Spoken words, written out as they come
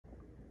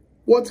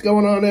What's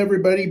going on,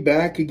 everybody?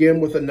 Back again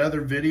with another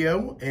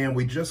video, and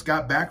we just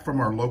got back from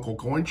our local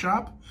coin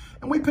shop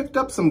and we picked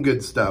up some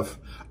good stuff.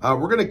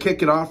 We're going to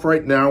kick it off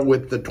right now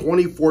with the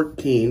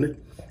 2014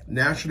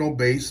 National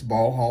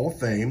Baseball Hall of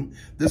Fame.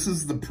 This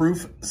is the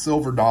proof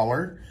silver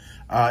dollar.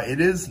 It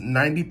is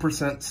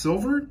 90%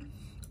 silver.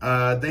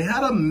 They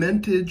had a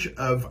mintage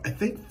of, I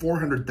think,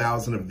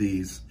 400,000 of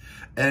these.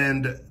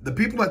 And the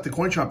people at the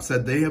coin shop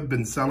said they have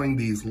been selling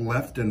these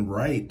left and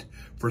right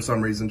for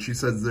some reason. She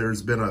says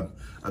there's been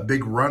a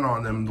big run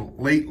on them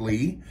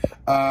lately.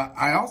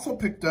 I also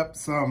picked up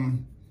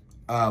some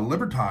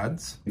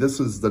Libertads. This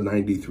is the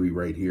 93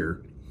 right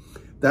here.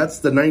 That's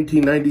the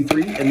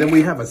 1993. And then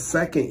we have a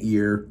second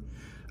year,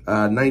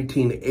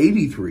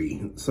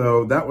 1983.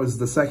 So that was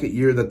the second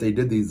year that they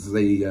did these.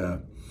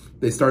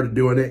 They started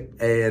doing it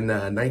in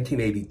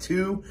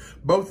 1982.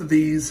 Both of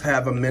these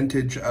have a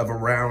mintage of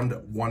around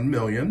 1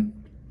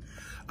 million.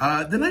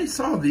 Then I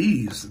saw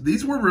these.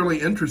 These were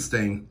really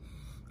interesting.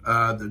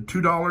 The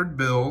 $2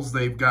 bills,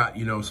 they've got,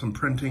 you know, some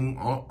printing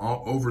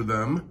all over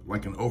them,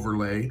 like an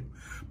overlay,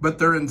 but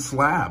they're in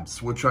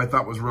slabs, which I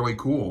thought was really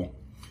cool.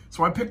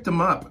 So I picked them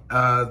up.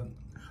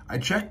 I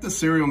checked the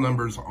serial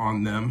numbers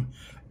on them,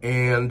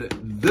 and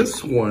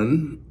this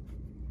one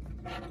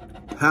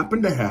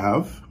happened to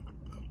have,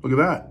 look at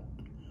that,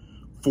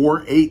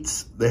 4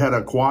 8s. They had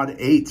a quad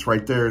 8s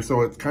right there,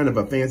 so it's kind of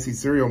a fancy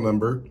serial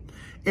number,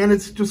 and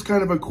it's just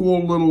kind of a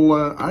cool little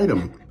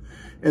item.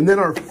 And then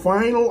our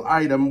final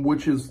item,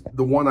 which is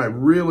the one I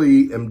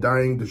really am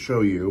dying to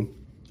show you,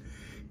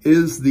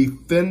 is the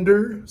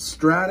Fender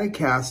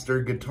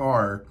Stratocaster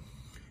guitar,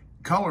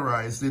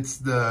 colorized.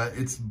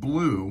 It's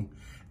blue,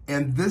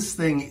 and this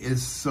thing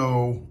is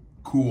so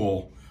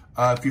cool.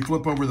 If you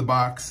flip over the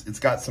box, it's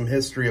got some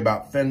history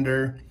about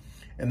Fender.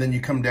 And then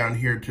you come down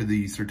here to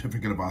the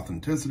certificate of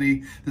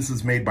authenticity. This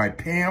is made by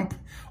PAMP.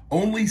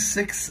 Only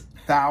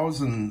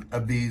 6,000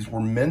 of these were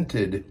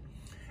minted.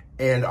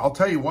 And I'll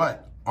tell you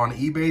what, on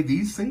eBay,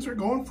 these things are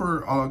going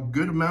for a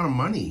good amount of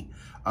money.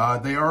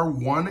 They are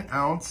 1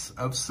 ounce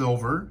of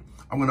silver.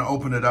 I'm gonna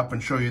open it up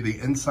and show you the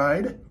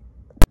inside.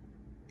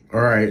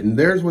 All right, and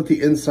there's what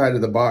the inside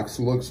of the box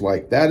looks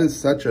like. That is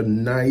such a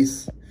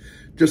nice,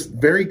 just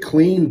very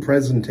clean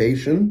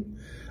presentation.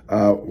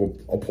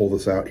 I'll pull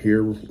this out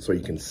here so you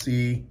can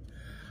see.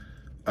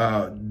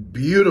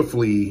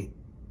 Beautifully,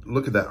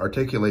 look at that,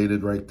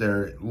 articulated right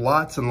there.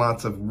 Lots and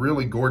lots of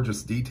really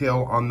gorgeous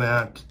detail on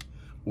that.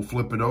 We'll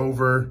flip it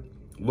over.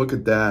 Look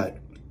at that.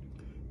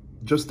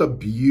 Just a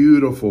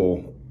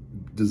beautiful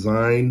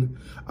design.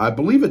 I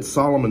believe it's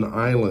Solomon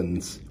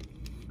Islands.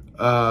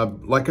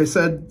 Like I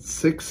said,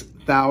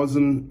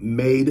 6,000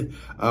 made.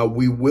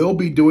 We will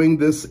be doing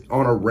this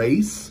on a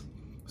race.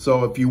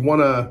 So if you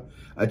want a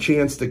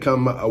chance to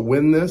come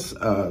win this,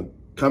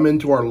 come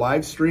into our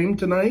live stream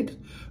tonight.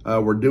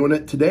 We're doing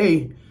it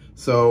today.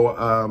 So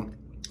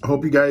I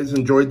hope you guys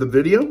enjoyed the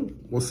video.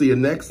 We'll see you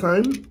next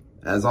time.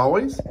 As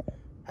always,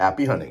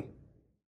 happy hunting.